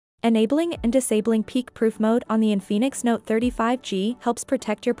Enabling and disabling peek-proof mode on the Infinix Note 35G helps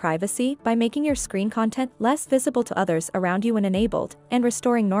protect your privacy by making your screen content less visible to others around you when enabled, and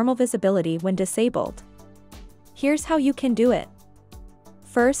restoring normal visibility when disabled. Here's how you can do it.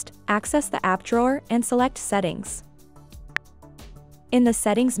 First, access the app drawer and select Settings. In the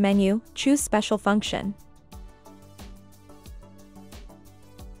Settings menu, choose Special Function.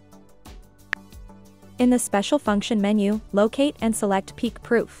 In the Special Function menu, locate and select Peek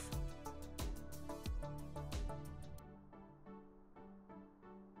Proof.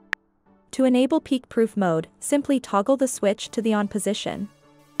 To enable peek-proof mode, simply toggle the switch to the on position.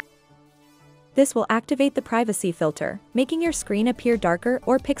 This will activate the privacy filter, making your screen appear darker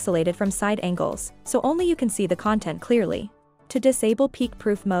or pixelated from side angles, so only you can see the content clearly. To disable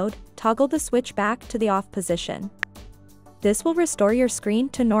peek-proof mode, toggle the switch back to the off position. This will restore your screen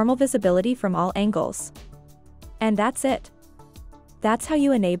to normal visibility from all angles. And that's it. That's how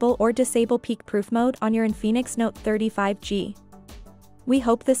you enable or disable peek-proof mode on your Infinix Note 35G. We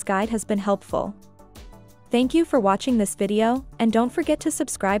hope this guide has been helpful. Thank you for watching this video, and don't forget to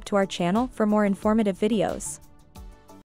subscribe to our channel for more informative videos.